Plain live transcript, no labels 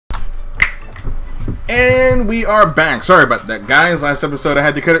And we are back. Sorry about that, guys. Last episode I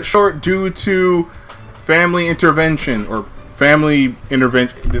had to cut it short due to family intervention.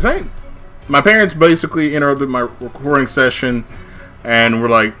 My parents basically interrupted my recording session and were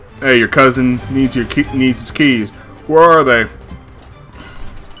like, "Hey, your cousin needs his keys. Where are they?"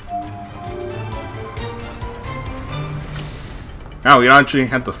 Now we don't actually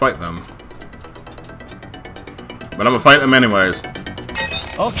have to fight them, but I'm gonna fight them anyways.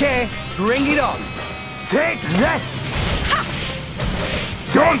 Okay, bring it on. Take that!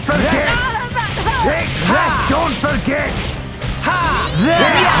 Don't forget! Take that! Don't forget!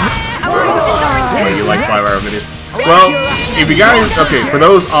 Oh, you like 5-hour videos? Well, if you guys, okay, for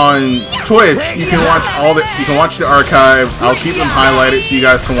those on Twitch, you can watch the archives. I'll keep them highlighted so you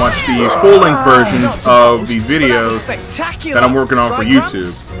guys can watch the full-length versions of the videos that I'm working on for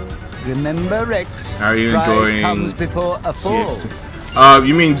YouTube. Remember, Rex, how are you enjoying? Comes before a fall.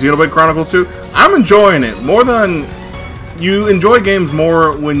 You mean Xenoblade Chronicles 2? I'm enjoying it more than you enjoy games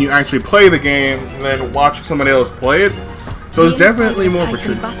more when you actually play the game than watching somebody else play it. So it's definitely more for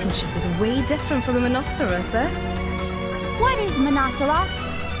Titan battleship is way different from a Monoceros, eh? What is Monoceros?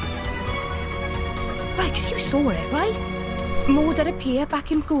 Rex, you saw it, right? Moored at a pier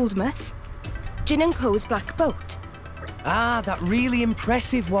back in Goldmouth. Jin and Co's black boat. Ah, that really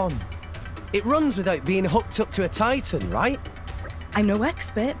impressive one. It runs without being hooked up to a Titan, right? I'm no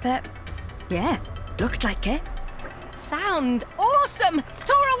expert, but yeah, looked like it. Sound awesome!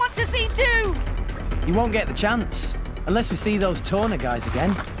 Tora want to see too! You won't get the chance, unless we see those Torna guys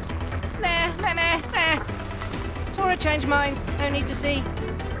again. Nah. Tora changed mind, no need to see.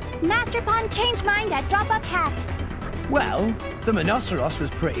 Master Pawn changed mind at drop of hat. Well, the Monoceros was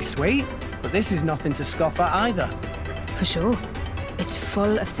pretty sweet, but this is nothing to scoff at either. For sure. It's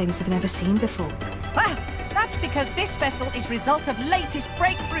full of things I've never seen before. Well, that's because this vessel is result of latest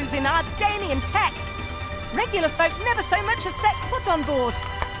breakthroughs in Ardanian tech. Regular folk never so much as set foot on board.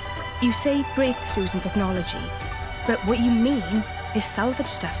 You say breakthroughs in technology, but what you mean is salvage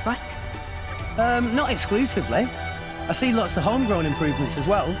stuff, right? Not exclusively. I see lots of homegrown improvements as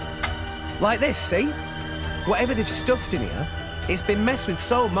well. Like this, see? Whatever they've stuffed in here, it's been messed with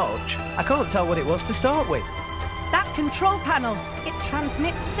so much, I can't tell what it was to start with. That control panel, it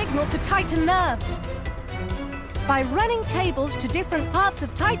transmits signal to Titan nerves. By running cables to different parts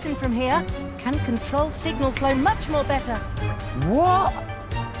of Titan from here, can control signal flow much more better. What?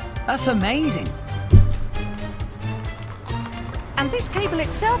 That's amazing. And this cable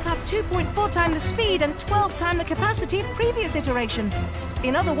itself have 2.4 times the speed and 12 times the capacity of previous iteration.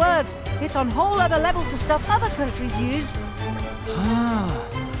 In other words, it on whole other level to stuff other countries use. Ah,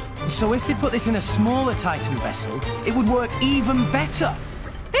 so if they put this in a smaller Titan vessel, it would work even better.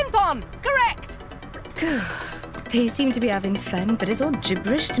 Ping-pong, correct! They seem to be having fun, but it's all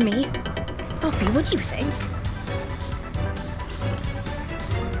gibberish to me. Poppy, what do you think?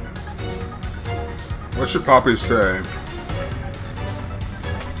 What should Poppy say?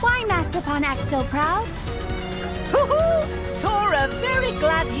 Why Master Pawn act so proud? Hoo-hoo! Tora, very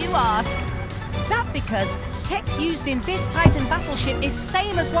glad you ask. That because tech used in this Titan battleship is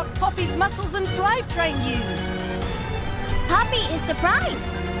same as what Poppy's muscles and drivetrain use. Poppy is surprised.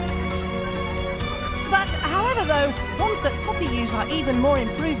 But, however though, ones that Poppy use are even more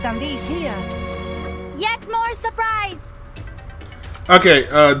improved than these here. Yet more surprise. Okay,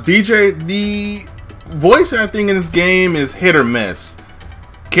 DJ, the voice acting in this game is hit or miss.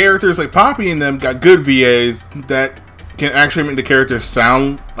 Characters like Poppy in them got good VAs that can actually make the characters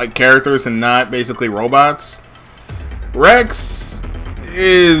sound like characters and not basically robots. Rex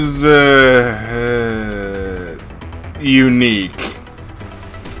is unique.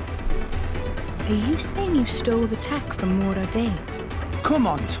 Are you saying you stole the tech from Mora Dane? Come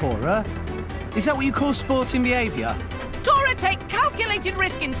on, Tora. Is that what you call sporting behaviour? Tora take calculated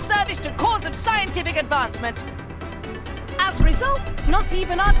risk in service to cause of scientific advancement. As a result, not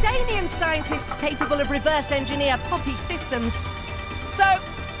even Ardanian scientists capable of reverse engineer Poppy systems. So,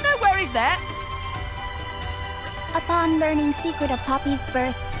 no worries there. Upon learning secret of Poppy's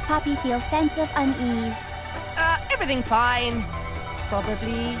birth, Poppy feels sense of unease. Everything fine.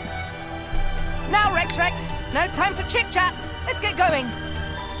 Probably. Now, Rex, no time for chit-chat. Let's get going.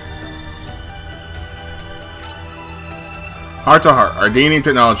 Heart to heart, Ardanian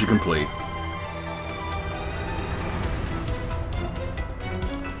technology complete.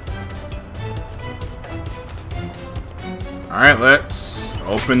 Alright, let's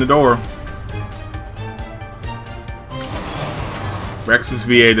open the door. Rex's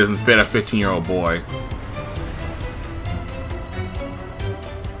VA doesn't fit a 15-year-old boy.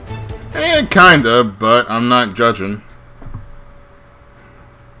 Eh, kinda, but I'm not judging.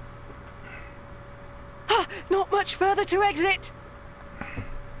 Not much further to exit.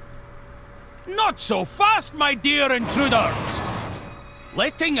 Not so fast, my dear intruders!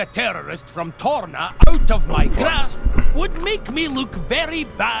 Letting a terrorist from Torna out of my grasp would make me look very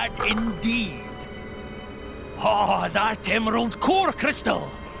bad indeed. Oh, that emerald core crystal!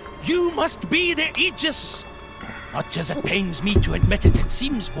 You must be the Aegis! Much as it pains me to admit it, it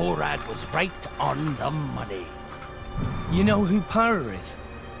seems Morag was right on the money. You know who Pyra is?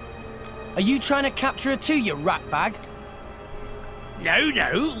 Are you trying to capture her too, you ratbag?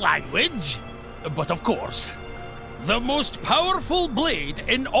 No, language. But of course, the most powerful blade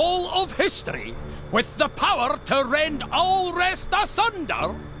in all of history, with the power to rend all rest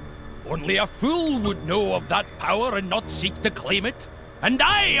asunder. Only a fool would know of that power and not seek to claim it. And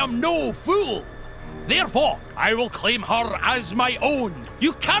I am no fool. Therefore, I will claim her as my own.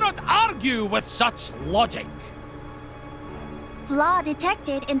 You cannot argue with such logic. Flaw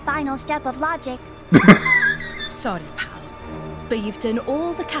detected in final step of logic. Sorry, pal. But you've done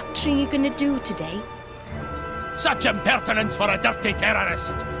all the capturing you're gonna do today. Such impertinence for a dirty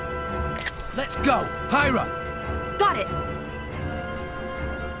terrorist. Let's go, Pyra. Got it.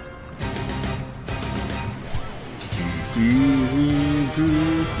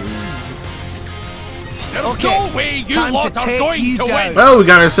 There's no way you lot are going to win. Well, we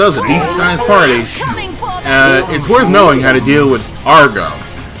got ourselves a decent sized party. It's worth knowing how to deal with Argo.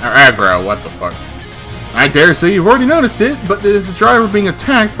 Or Aggro, what the fuck. I dare say you've already noticed it, but there's a driver being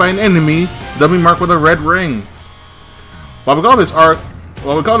attacked by an enemy, dummy marked with a red ring. While we call this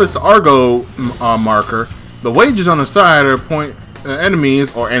the Argo marker, the wages on the side are point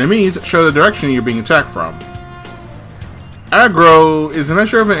enemies show the direction you're being attacked from. Aggro is a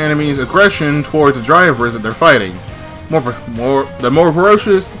measure of an enemy's aggression towards the drivers that they're fighting. The more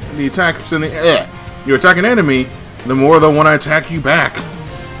ferocious the attacks in the you attack an enemy, the more they'll want to attack you back.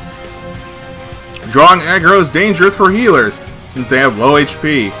 Drawing aggro is dangerous for healers since they have low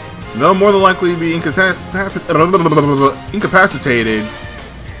HP. They'll more than likely be incapacitated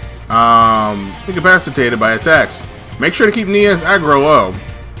by attacks. Make sure to keep Nia's aggro low.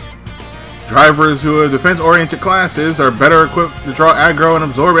 Drivers who are defense-oriented classes are better equipped to draw aggro and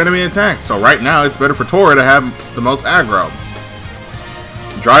absorb enemy attacks, so right now it's better for Tora to have the most aggro.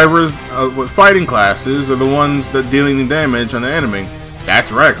 Drivers with fighting classes are the ones that dealing the damage on the enemy. That's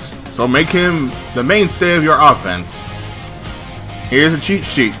Rex, so make him the mainstay of your offense. Here's a cheat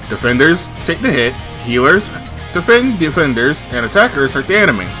sheet. Defenders take the hit, healers defend defenders, and attackers hurt the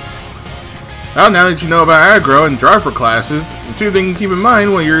enemy. Well, now that you know about aggro and driver classes, the two things to keep in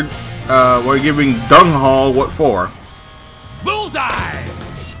mind when you're giving Dung Hall what for. Bullseye!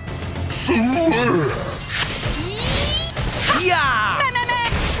 Yeah!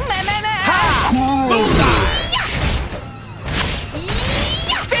 Bullseye!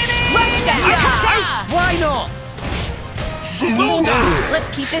 Spinning! Why not? Bullseye! Let's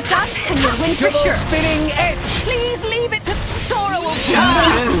keep this up, and you'll win for sure. Spinning edge. Please leave it to Tora will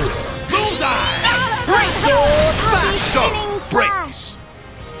Bullseye! Spinning flash.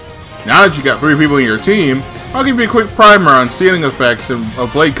 Now that you got 3 people in your team, I'll give you a quick primer on ceiling effects of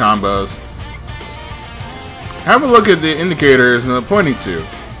blade combos. Have a look at the indicators I'm pointing to.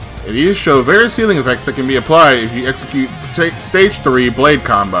 These show various ceiling effects that can be applied if you execute stage 3 blade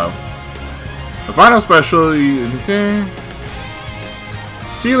combo. The final special,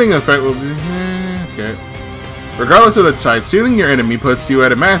 ceiling effect will be Regardless of the type, sealing your enemy puts you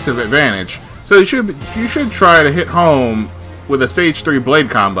at a massive advantage. So you should try to hit home with a stage 3 blade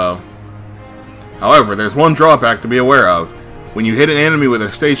combo. However, there's one drawback to be aware of. When you hit an enemy with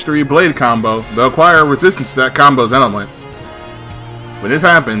a stage 3 blade combo, they'll acquire resistance to that combo's element. When this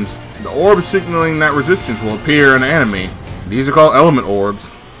happens, the orbs signaling that resistance will appear in the enemy. These are called element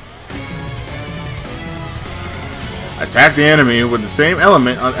orbs. Attack the enemy with the same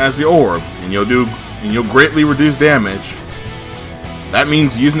element as the orb, and you'll greatly reduce damage. That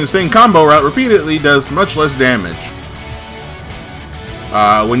means using the same combo route repeatedly does much less damage.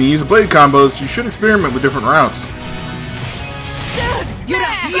 When you use blade combos, you should experiment with different routes. Good! Good!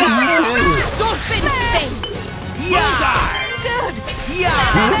 Dolphin spin! Good!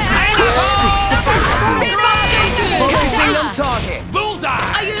 Focusing on target.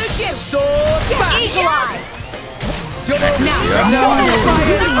 Bullseye! Are you Jim? Sword back. Eagle Eye! Double. Now,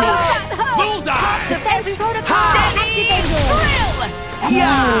 Bullseye! Parts of every protocol activated! Drill!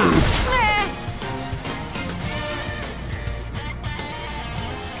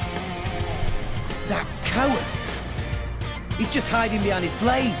 That coward. He's just hiding behind his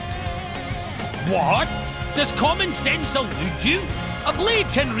blade. What? Does common sense elude you? A blade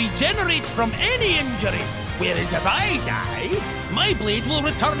can regenerate from any injury, whereas if I die, my blade will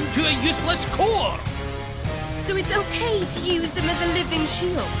return to a useless core. So it's okay to use them as a living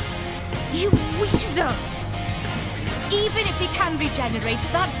shield? You weasel! Even if they can regenerate,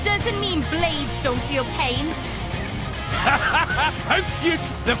 that doesn't mean blades don't feel pain. How cute!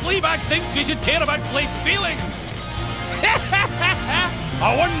 The Fleabag thinks we should care about Blade's feelings!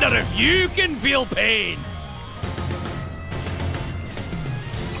 I wonder if you can feel pain!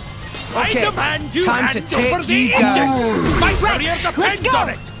 Okay, I demand you time to hand take over the you down. Aegis! My career Let's depends go. on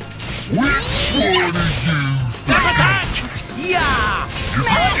it! Which one of you? Step attack! Yeah!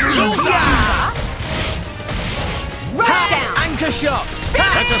 Bullseye! Rush down! Anchor shot!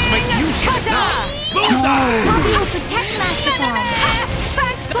 Let us make use of it now! Bullseye! Poppy will protect Master Pan.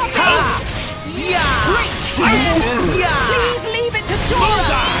 Thanks, Poppy! Yeah! Yeah! Please leave it to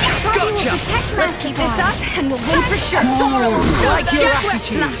Dora! Poppy will Gotcha. protect Let's Master keep this Pan. up and we'll win for sure. Dora will show Like them. your Jack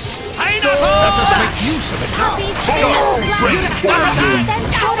West attitude. Flash. Let us make use of it now! Poppy spinning flash.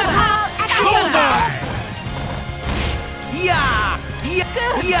 Defense protocol activated. Yeah! Yeah!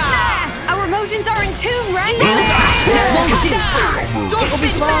 Yeah! Our emotions are in tune, right? This won't do. Don't It'll be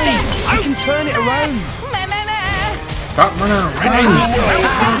spin fine. the I can turn it around. Stop running around.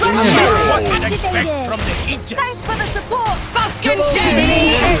 What did expect from the Aegis? Thanks for the support! Fucking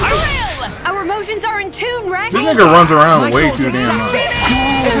Spinning Drill! Our emotions are in tune, right? This nigga runs around way too damn much.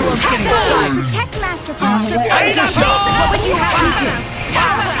 Everyone's getting Poppy will psyched. protect Master Pan. Anchor shot! What would you have me do?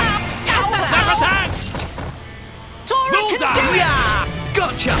 Step attack! Dora can do it! Yeah!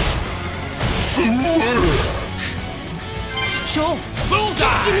 Gotcha! Sure.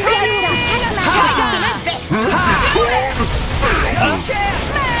 Bullseye!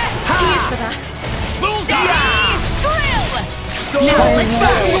 Cheers for that. Bullseye! Drill! Now let's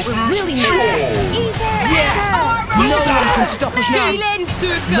show what we really need. No one can stop us now. Healing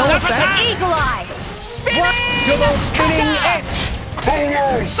circle. No effect. Eagle eye. Double spinning edge.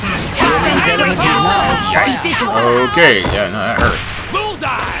 Okay, yeah, no, that hurts.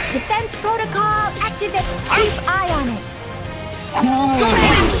 Bullseye! Defense protocol activate. Keep eye on it.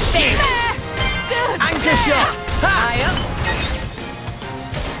 Anchor shot. Eye up.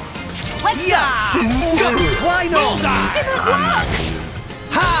 Let's Yeah! Go. Why not? Bullseye! Didn't work!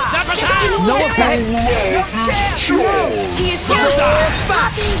 Step attack! No effect. Cheers for Bullseye!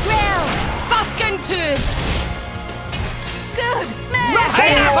 Poppy drill. fucking turn. Good!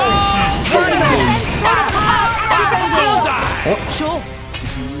 Sure.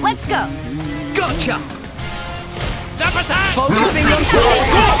 Let's go. Gotcha. Step attack! Focusing on soul.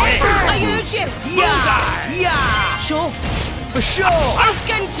 I urge you. Yeah! Yeah! Sure. For sure.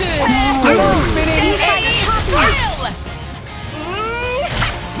 Fucking turn. Double spinning edge. Drill!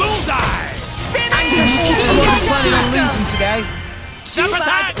 Bullseye! Anchor shot. I wasn't planning on losing today. Step Too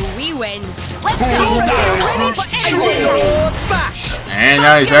attack! bad we win. Let's go! Sword bash. And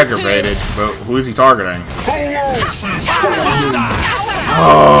now he's aggravated, but who is he targeting?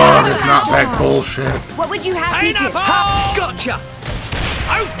 Oh, this knockback bullshit. What would you have me do? Ha! Gotcha.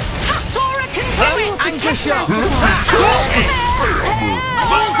 Out! Dora can do it! Anchor shot.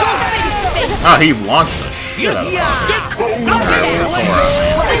 Oh, he launched the shit out of Yeah!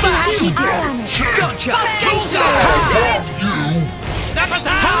 Keep eye on it. Gotcha. Step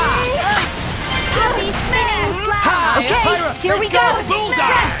attack! Poppy spinning flash. Okay, here we go.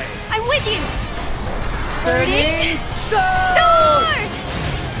 Bullseye! I'm with you. Burning Sword!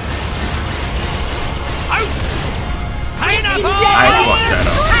 Out! I fucked that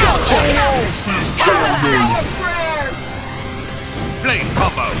up. Blade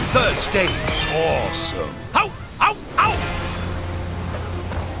combo, third stage. Awesome. Out! Out! Out!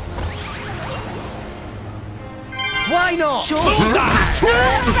 Why not? Bullseye!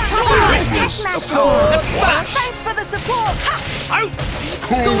 Protect Master Sword Pan. bash. Thanks for the support! Out!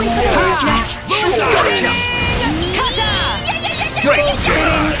 Going for the hardness. Gotcha. Double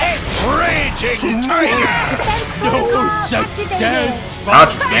spinning edge. Raging tiger! Defense protocol activated.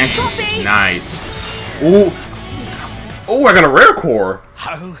 Ouch, expansion. Nice. Ooh. Oh, I got a rare core.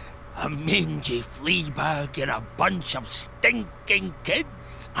 How? A mangy Fleabag and a bunch of stinking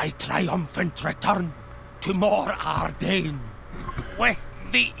kids? I triumphant return to more Ardain with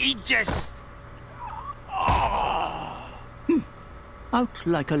the Aegis. Out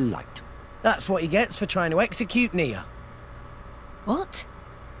like a light. That's what he gets for trying to execute Nia. What?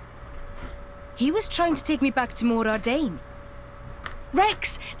 He was trying to take me back to Mor Ardain.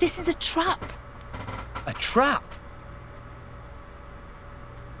 Rex, this is a trap. A trap.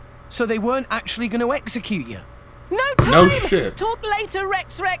 So they weren't actually going to execute you? No time! No shit. Talk later,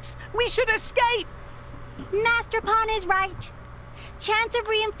 Rex. We should escape! Master Pan is right. Chance of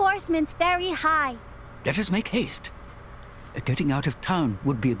reinforcements very high. Let us make haste. Getting out of town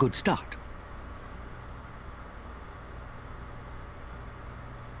would be a good start.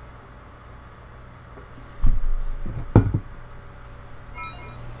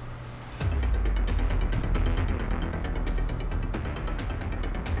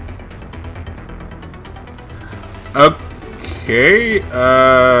 Okay,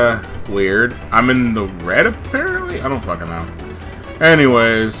 weird. I'm in the red apparently? I don't fucking know.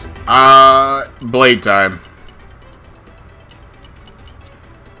 Anyways, blade time.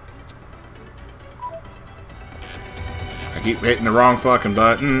 I keep hitting the wrong fucking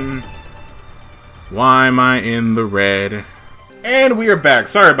button. Why am I in the red? And we are back.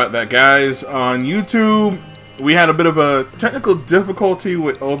 Sorry about that, guys. On YouTube, we had a bit of a technical difficulty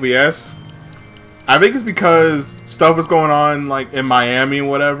with OBS. I think it's because stuff is going on, like, in Miami and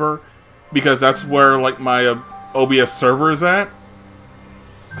whatever. Because that's where, like, my OBS server is at.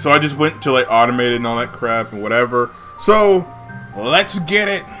 So I just went to, like, automated and all that crap and whatever. So, let's get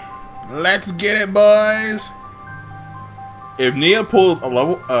it. Let's get it, boys. If Nia pulls a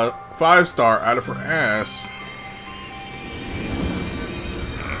level 5-star out of her ass,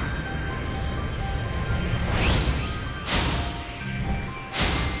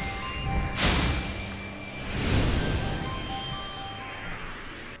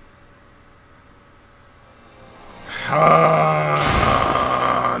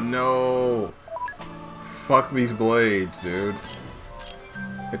 no. Fuck these blades, dude.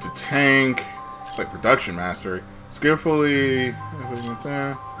 It's a tank. Wait, production mastery. Skillfully.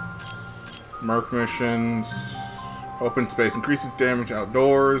 Merc missions. Open space. Increases damage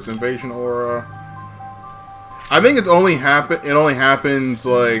outdoors. Invasion aura. I think it only happens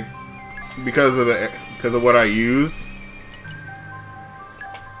like because of what I use.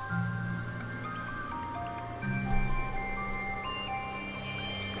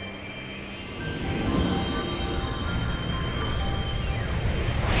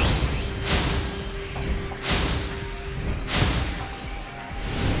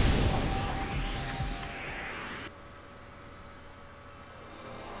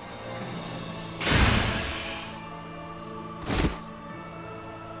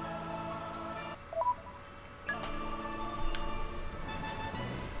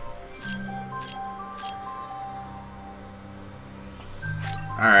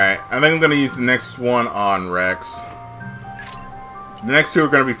 Alright, I think I'm going to use the next one on Rex. The next two are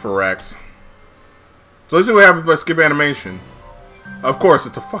going to be for Rex. So let's see what happens if I skip animation. Of course,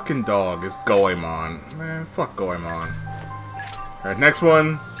 it's a fucking dog. It's Goemon. Man, fuck Goemon. Alright, next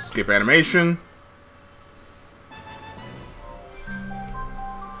one. Skip animation.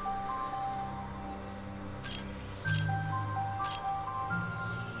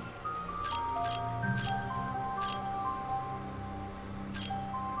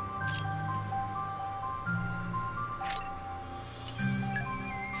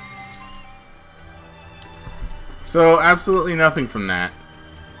 So, absolutely nothing from that.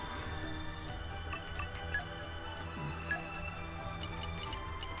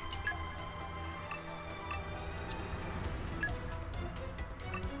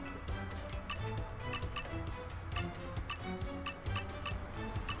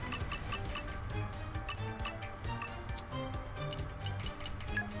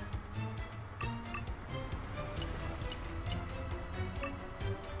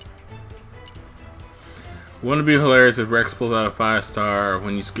 Wouldn't it be hilarious if Rex pulls out a 5-star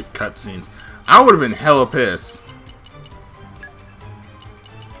when you skip cutscenes? I would have been hella pissed.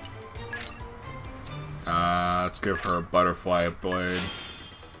 Let's give her a butterfly blade.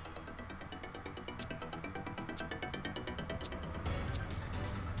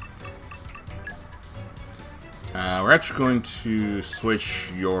 We're actually going to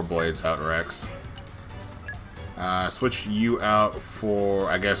switch your blades out, Rex. Switch you out for,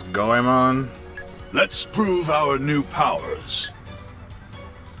 I guess, Goemon. Let's prove our new powers.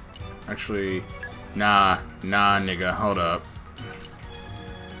 Actually, nah, nigga, hold up.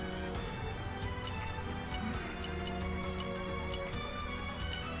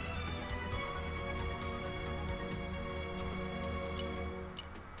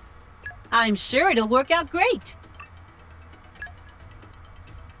 I'm sure it'll work out great.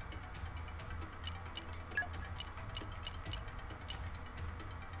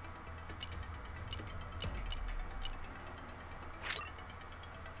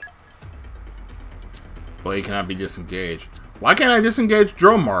 Blade cannot be disengaged. Why can't I disengage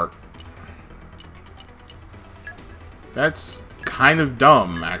Dromark? That's kind of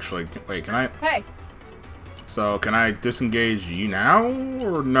dumb, actually. Wait, can I? Hey. So, can I disengage you now,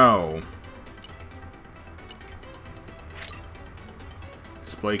 or no?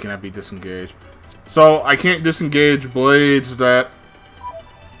 This blade cannot be disengaged. So, I can't disengage blades that...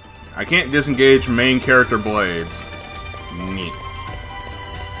 I can't disengage main character blades. Neat.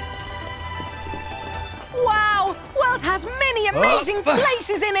 Has many amazing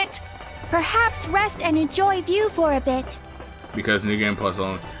places in it. Perhaps rest and enjoy view for a bit. Because New Game Plus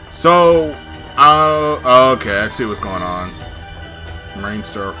only. So, Oh, okay. I see what's going on. Marine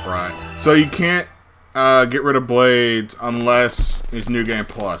stir fry. So you can't get rid of blades unless it's New Game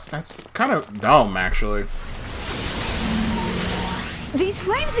Plus. That's kind of dumb, actually. These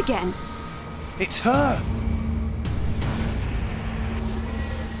flames again. It's her.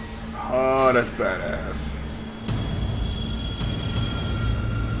 Oh, that's badass.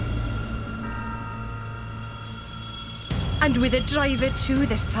 And with a driver too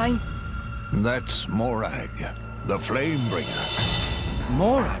this time. That's Morag, the Flamebringer.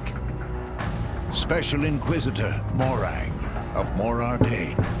 Morag? Special Inquisitor Morag of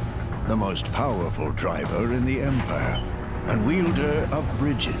Morardain, the most powerful driver in the Empire, and wielder of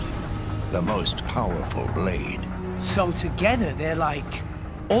Bridget, the most powerful blade. So together they're like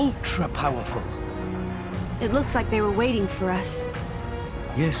ultra powerful. It looks like they were waiting for us.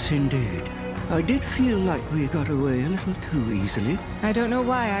 Yes, indeed. I did feel like we got away a little too easily. I don't know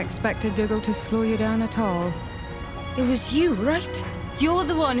why I expected Dougal to slow you down at all. It was you, right? You're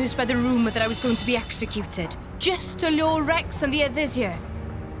the one who spread the rumor that I was going to be executed. Just to lure Rex and the others here.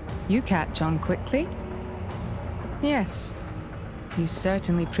 You catch on quickly. Yes, you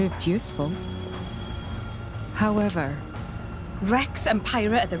certainly proved useful. However... Rex and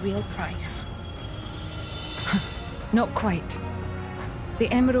Pyra are the real prize. Not quite.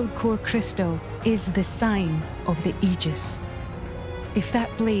 The Emerald Core Crystal is the sign of the Aegis. If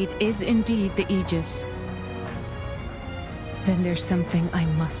that blade is indeed the Aegis, then there's something I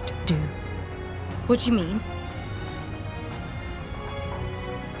must do. What do you mean?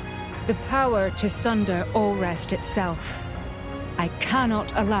 The power to sunder Allrest itself. I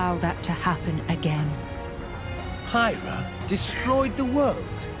cannot allow that to happen again. Pyra destroyed the world.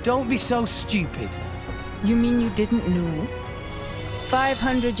 Don't be so stupid. You mean you didn't know?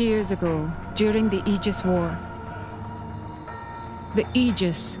 500 years ago, during the Aegis War, the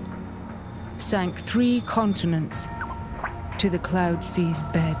Aegis sank 3 continents to the Cloud Sea's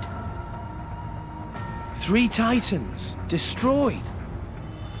bed. 3 Titans destroyed.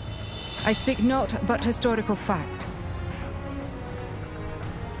 I speak not but historical fact.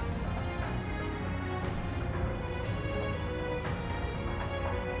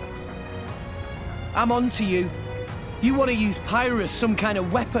 I'm on to you. You want to use Pyra as some kind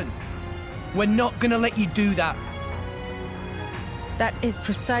of weapon. We're not gonna let you do that. That is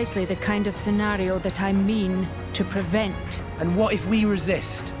precisely the kind of scenario that I mean to prevent. And what if we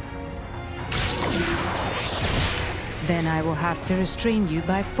resist? Then I will have to restrain you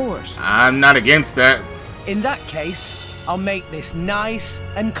by force. I'm not against that. In that case, I'll make this nice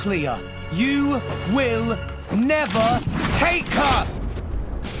and clear. You will never take her!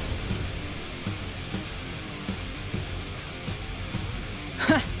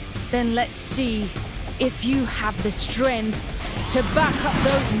 Then let's see if you have the strength to back up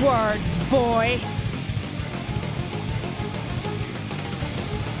those words, boy.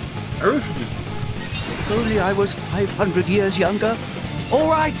 I really should just... If only I was 500 years younger. All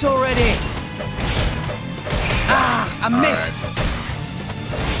right already! Ah, I missed!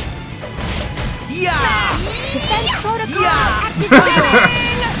 Defense Yeah! protocol Yeah!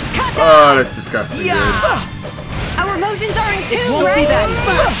 activated. Oh, that's disgusting, Yeah! Our motions are in tune, Won't be right?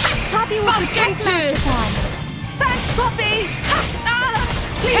 that. Poppy will protect Master Pawn. Thanks, Poppy!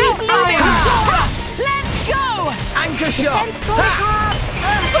 Please leave it to Dora! Let's go! Anchor shot! Defense protocol.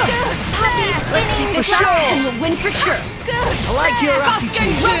 Poppy Let's keep spinning. this up and we'll win for sure. I like your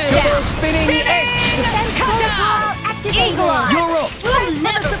attitude. Double spinning egg! Defense protocol activated. Eagle Eye. You're up! Thanks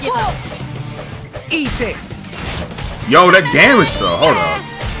for the support! Eat it! Yo, that damage though. Hold up.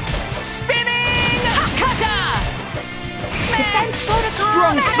 Spinning! Cutter! Defense protocol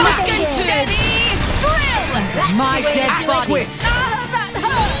Strong slap. activated. Steady! Drill! My dead Axe body. twist! That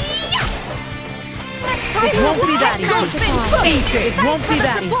hurt! Poppy will won't be that protect easy. Master Pawn. Eat it! It won't be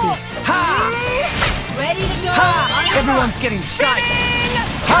that Support! Ha! Ready to go! Ha! Everyone's getting psyched!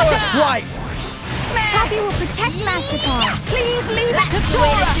 Power swipe! Poppy will protect Master Pawn. Please leave it to That's the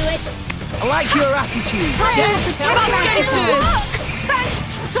way Dora! to do it. I like your attitude! Poppy will protect Master Pawn. Thanks!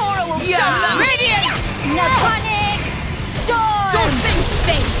 Dora will Yeah. show them! Radiance! Neponic Storm. Dolphin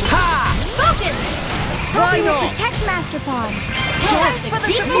spin! Ha! Focus! Poppy will Rhino! protect Master Pawn. Thanks for the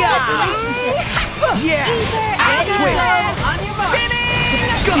support! Yeah! Peter Axe and twist! On your mark!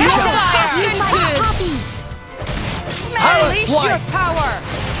 Gotcha! Used by Poppy. Power Unleash your swipe! power!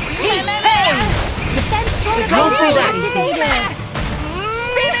 Defense won't protocol be that activated. Dolphin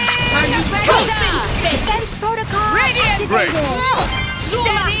spin! Defense protocol activated.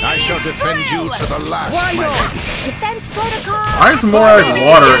 Steady! I shall defend you to the last, my Rhino! lady. Defense protocol. Why is more like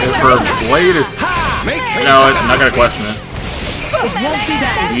water if her blade is... Make haste. No, I'm not gonna question it. It won't be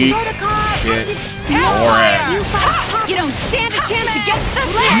that Defense Yeet. protocol shit. Morak. You don't stand a chance against us.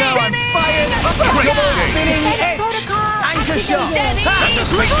 No, I'm fired. Double spinning edge. Anchor shot. That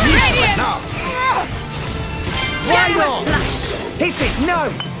just makes use of it now. Why not? Hit it. No.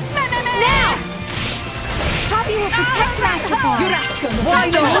 Now! Poppy will protect Masterpaw. Why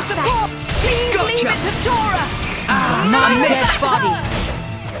Thanks for the not? support. Please leave it to Tora. My dead body.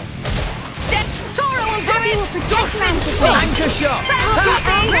 Step. Tora will do Poppy it. will protect Masterpaw. Anchor shot.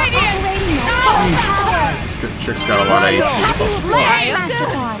 This chick's got a lot of HP. Poppy will protect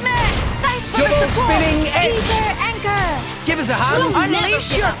Masterpaw. Thanks for the Double support. spinning edge. Ether Anchor. Give us a hand.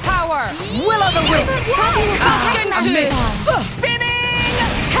 Unleash your power. Will of the whip. Poppy will protect Masterpaw. Spinning.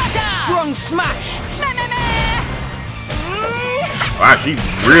 Cutter. Strong smash. Wow, she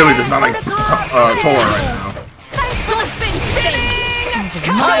really does not like Tora right now. Thanks for the spinning.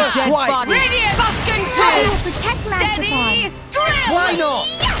 My Cutter. dead body. Radiant. Buskin' Poppy will two. protect Steady. Masterpaw. Drill. Why not?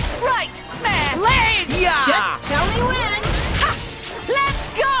 Right, man. Blaze. Yeah. Just tell me when. Let's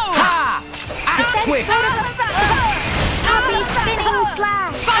go. Ha. Axe twist. Poppy spinning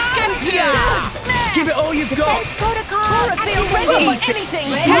slash. Buskin' two. Yeah. Give it all you've got. Defense protocol Tora feel ready activated. for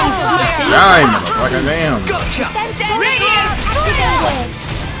anything. Die, motherfucker, damn. Gotcha. Defense Steady. protocol activated.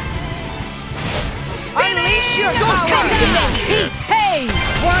 Unleash your power. Hey.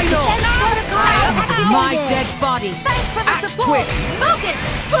 Why not? Defense protocol activated. My dead body. Thanks for the Axe support. twist. Focus.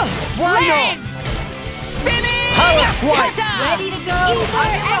 Why not? Spinning. Power swipe. Cutter. Ready to go.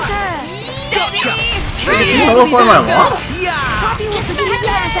 Ether Anchor. Gotcha. Hello for my watch. Yeah. Poppy will protect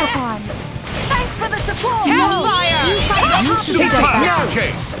Masterpaw. Thanks for the support. Super power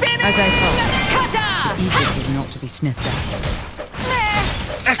chase. Spinning. As I thought. Cutter. Aegis is not to be sniffed at.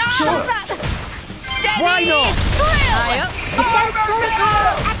 Excellent. Steady. Why not? Drill. Defense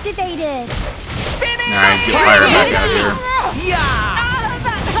protocol activated. Spinning. Alright, get Pyra back out here. Yeah. Out of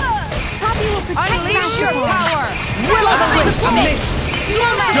that hurt. Poppy will protect Unleash your Masterpaw. power. Will of the whip. A missed.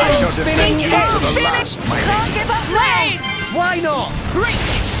 Dash your Spinning defense edge. to the last, my Can't lady. give up now. Why not? Break.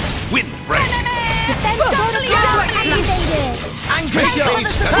 Wind break. Defense protocol activated. Anchor shot.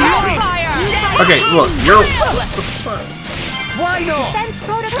 Fire. Okay, look, you're. Why not? Defense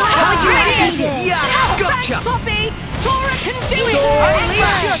protocol activated. Yeah. Thanks, Gotcha. Poppy. Tora can do it.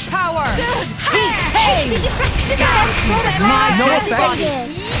 Unleash your power. Good. Hey. Defense protocol My dead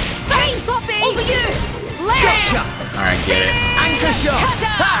activated. Thanks, Poppy. Over you. Gotcha. Alright, get it. Anchor shot.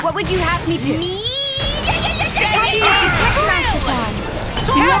 Cutter. What would you have me do? Steady. Protect Masterpaw.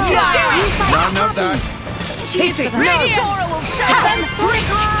 None of that. Hit it. No. Tora will show them.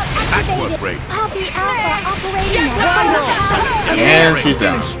 Aqua break. Poppy Alpha operational. Why not? And she's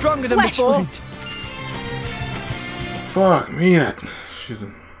down. Feeling stronger than before. Fuck me, she's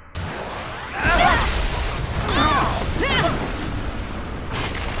in.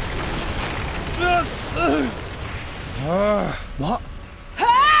 What?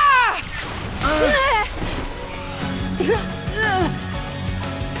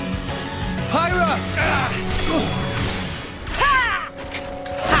 Pyra!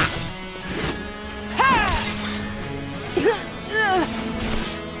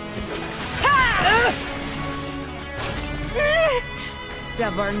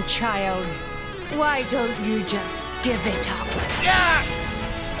 Stubborn child. Why don't you just give it up?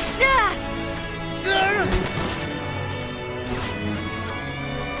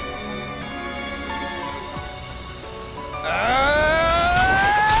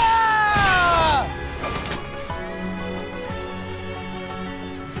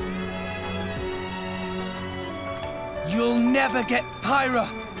 You'll never get Pyra.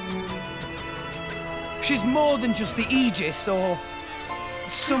 She's more than just the Aegis or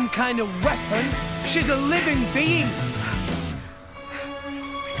some kind of weapon. She's a living being.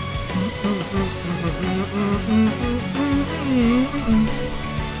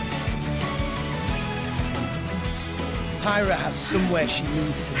 Pyra has somewhere she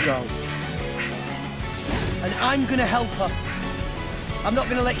needs to go. And I'm gonna help her. I'm not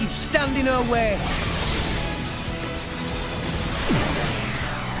gonna let you stand in her way.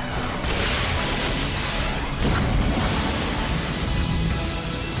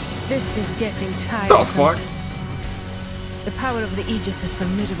 This is getting tiresome. The fuck? The power of the Aegis is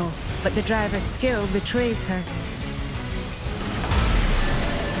formidable, but the driver's skill betrays her.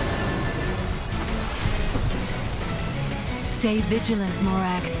 Stay vigilant,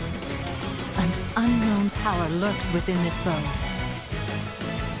 Morag. An unknown power lurks within this bow.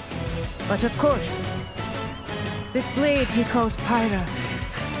 But of course, this blade he calls Pyra.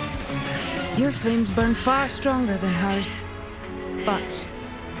 Your flames burn far stronger than hers, but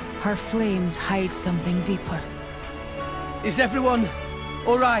her flames hide something deeper. Is everyone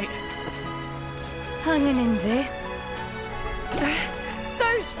all right? Hanging in there.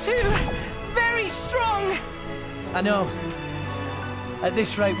 Those two, very strong. I know. At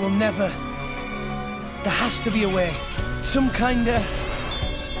this rate, we'll never... There has to be a way. Some kind of...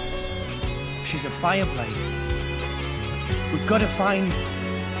 She's a fireblade. We've got to find...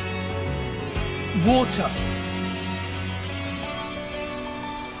 water.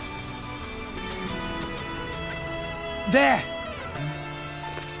 There!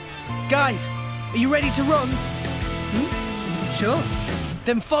 Guys, are you ready to run? Sure.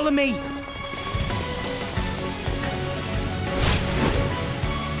 Then follow me.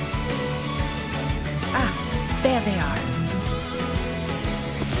 Ah, there they are.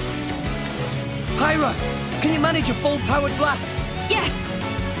 Pyra, can you manage a full-powered blast? Yes!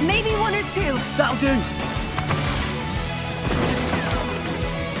 Maybe one or two. That'll do.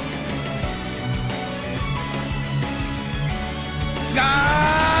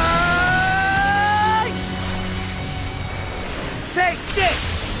 Take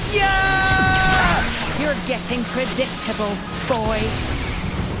this! Yeah! You're getting predictable, boy.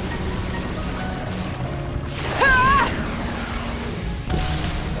 Ah!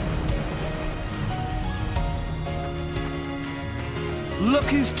 Look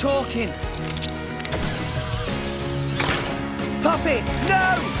who's talking. Puppy,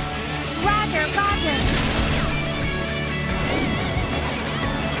 no! Roger, Roger.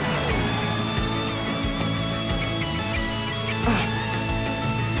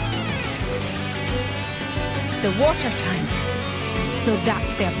 The water tank. So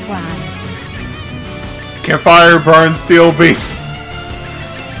that's their plan. Can fire burn steel beams?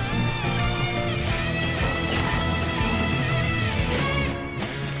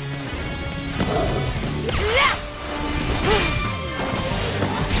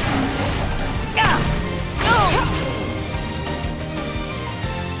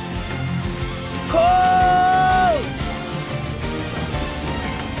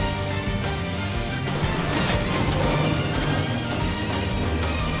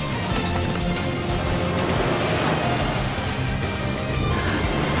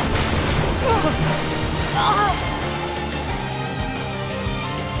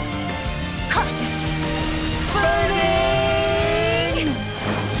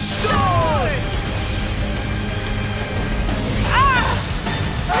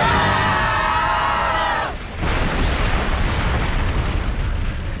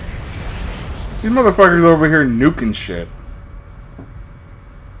 These motherfuckers over here nuking shit.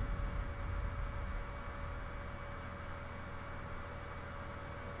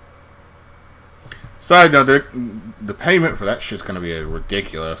 Side note, the payment for that shit's gonna be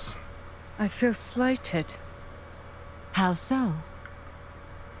ridiculous. I feel slighted. How so?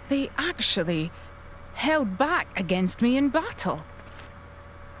 They actually held back against me in battle.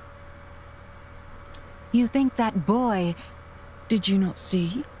 You think that boy... Did you not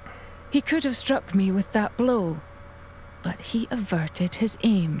see? He could have struck me with that blow, but he averted his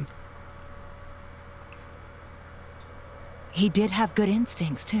aim. He did have good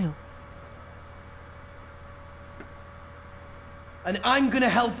instincts, too. And I'm gonna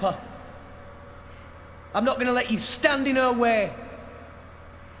help her. I'm not gonna let you stand in her way.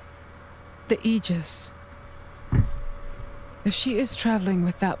 The Aegis. If she is traveling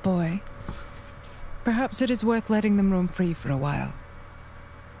with that boy, perhaps it is worth letting them roam free for a while.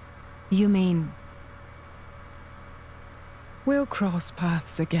 You mean... We'll cross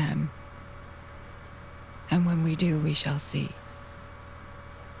paths again. And when we do, we shall see.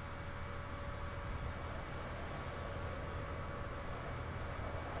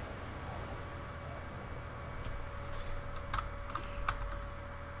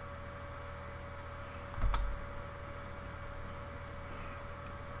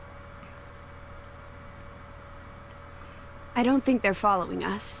 I don't think they're following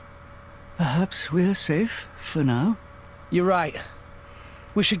us. Perhaps we're safe for now. You're right.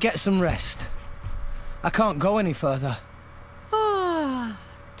 We should get some rest. I can't go any further. Ah,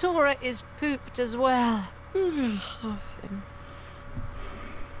 Tora is pooped as well.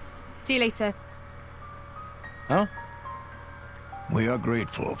 See you later. Huh? We are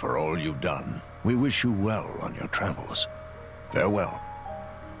grateful for all you've done. We wish you well on your travels. Farewell.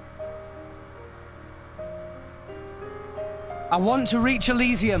 I want to reach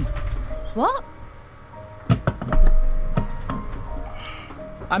Elysium. What?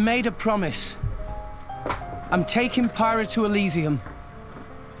 I made a promise. I'm taking Pyra to Elysium.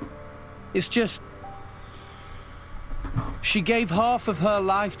 It's just... She gave half of her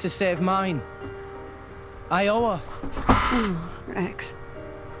life to save mine. I owe her. Oh, Rex.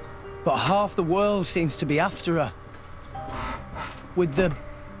 But half the world seems to be after her. With the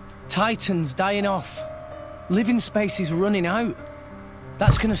Titans dying off. Living space is running out.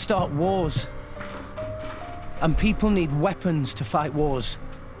 That's gonna start wars. And people need weapons to fight wars.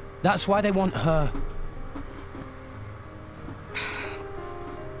 That's why they want her.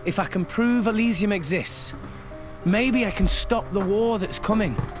 If I can prove Elysium exists, maybe I can stop the war that's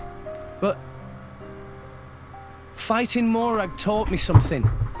coming. But fighting Morag taught me something.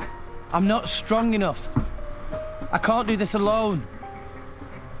 I'm not strong enough. I can't do this alone.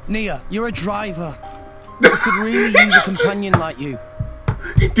 Nia, you're a driver. I could really use a companion like you.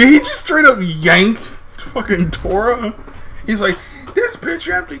 Did he just straight up yank fucking Tora? He's like, this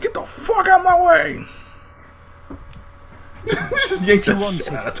bitch empty, get the fuck out of my way. Just yank the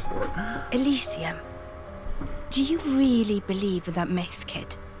shit out of Tora. Elysium, do you really believe in that myth,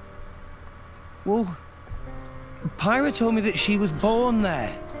 kid? Well, Pyra told me that she was born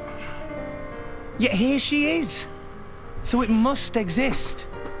there. Yet here she is. So it must exist.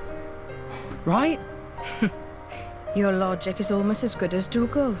 Right? Your logic is almost as good as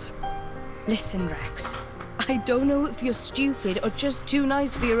Dougal's. Listen, Rex. I don't know if you're stupid or just too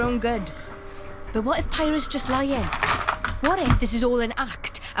nice for your own good. But what if Pyra's just lying? What if this is all an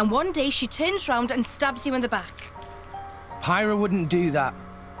act, and one day she turns round and stabs you in the back? Pyra wouldn't do that.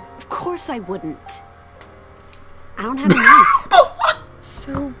 Of course I wouldn't. I don't have a knife.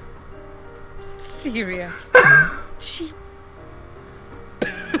 So... serious. She...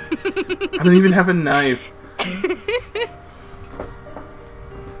 I don't even have a knife.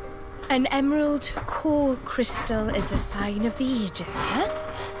 An emerald core crystal is the sign of the Aegis, huh?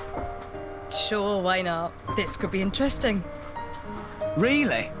 Sure, why not? This could be interesting.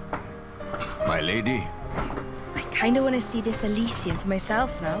 Really? My lady? I kinda wanna see this Elysium for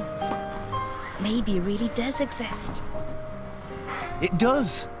myself now. Maybe it really does exist. It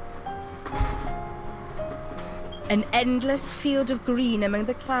does. An endless field of green among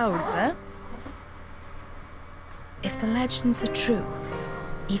the clouds, huh? If the legends are true,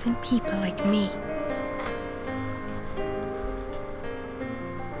 even people like me.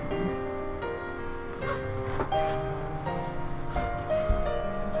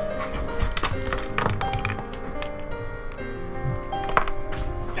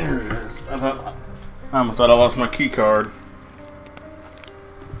 There it is. I almost thought I lost my key card.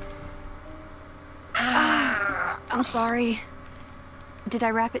 I'm sorry. Did I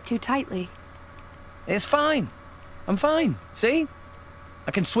wrap it too tightly? It's fine. I'm fine. See?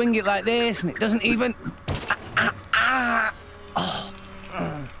 I can swing it like this and it doesn't even... Oh.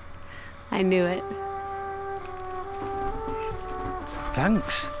 I knew it.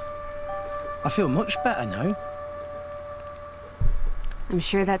 Thanks. I feel much better now. I'm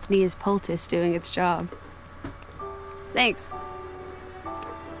sure that's Nia's poultice doing its job. Thanks.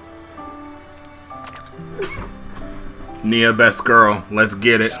 Nia, best girl. Let's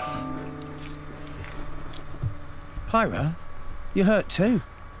get it. Pyra, you hurt too.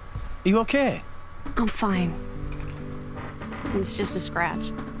 Are you okay? I'm fine. It's just a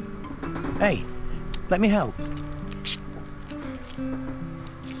scratch. Hey, let me help.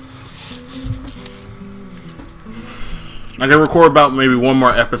 I can record about maybe one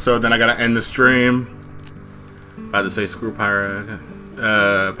more episode, then I gotta end the stream. About to say screw Pyra.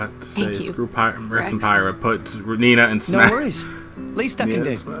 About to say screw Pyra, Rex and Pyra. Put Nina and Smash. No worries. Least I can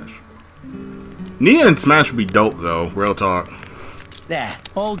do. Smash. Nia and Smash would be dope though, real talk. There,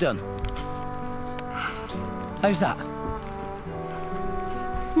 all done. How's that?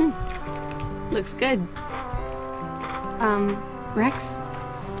 Looks good. Rex?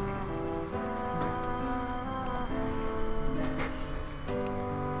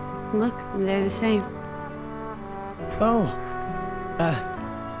 Look, they're the same. Oh.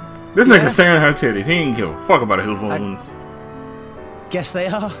 This nigga's staring at her titties. He ain't give a fuck about his wounds. Guess they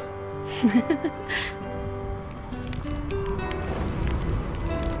are.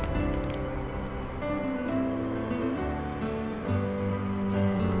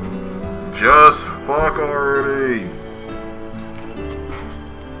 Just fuck already.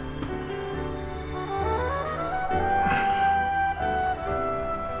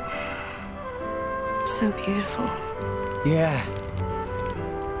 So beautiful. Yeah.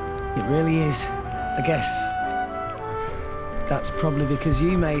 It really is. I guess that's probably because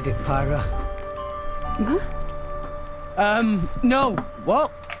you made it, Pyra. What? No.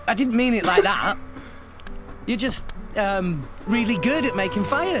 What? I didn't mean it like that. You're just, really good at making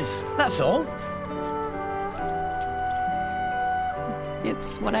fires. That's all.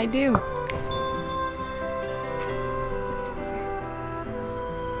 It's what I do.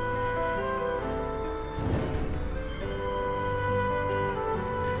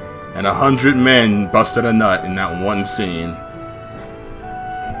 And 100 men busted a nut in that one scene.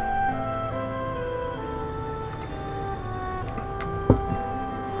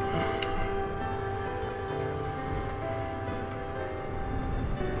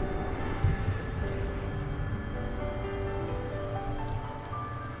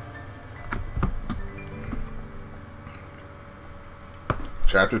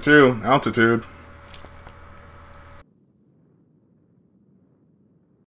 Chapter 2, Altitude.